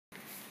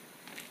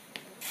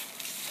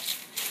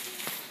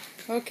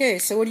Okay,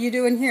 so what are you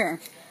doing here?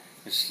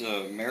 It's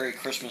the Merry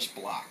Christmas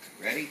block.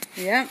 Ready?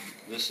 Yep.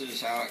 This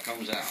is how it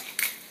comes out.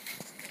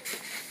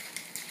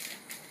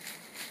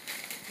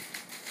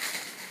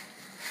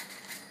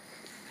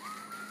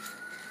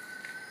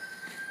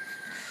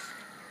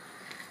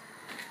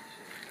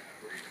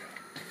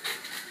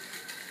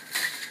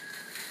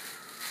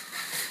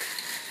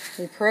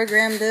 We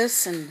programmed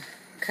this and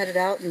cut it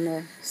out in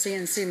the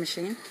CNC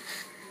machine.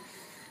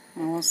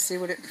 And we'll see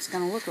what it's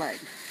going to look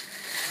like.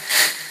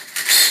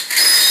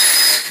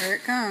 Here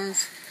it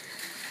comes.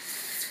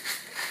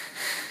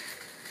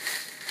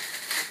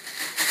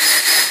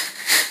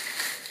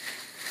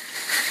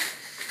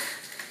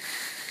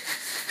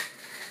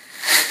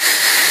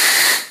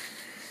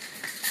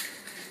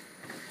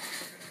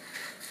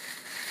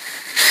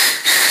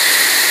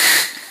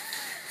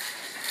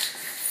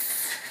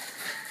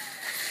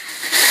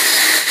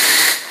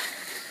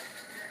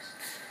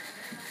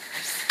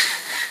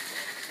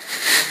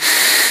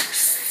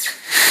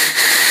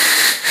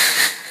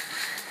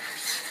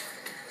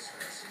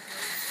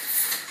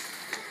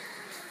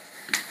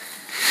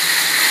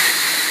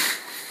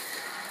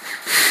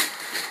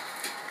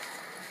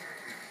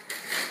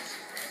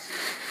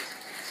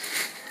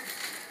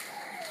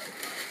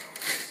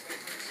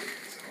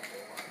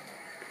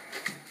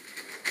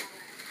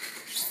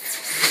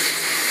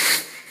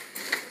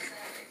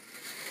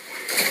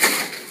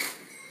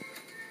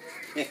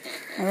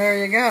 Well,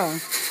 there you go.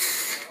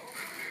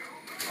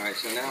 Alright,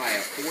 so now I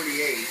have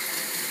 48.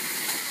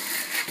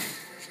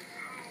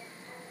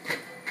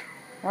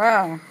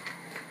 Wow.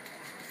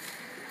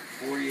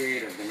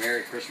 48 of the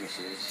Merry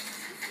Christmases.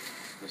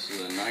 This is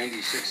a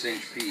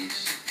 96-inch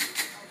piece.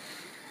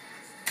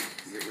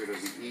 Get rid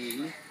of the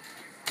E,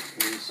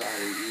 inside of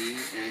the E,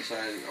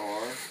 inside of the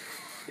R,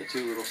 the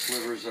two little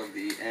slivers of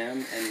the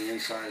M, and the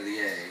inside of the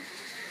A.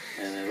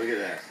 And then look at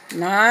that.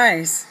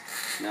 Nice.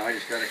 Now I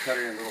just got to cut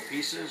it in little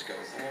pieces. Go.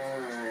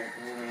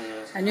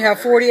 And you have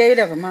 48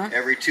 of them, huh?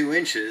 Every 2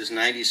 inches,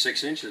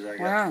 96 inches, I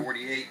got Wow.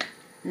 48.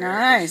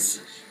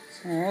 Nice.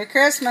 Merry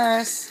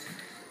Christmas.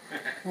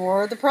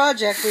 More of the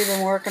project we've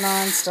been working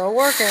on. Still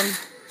working.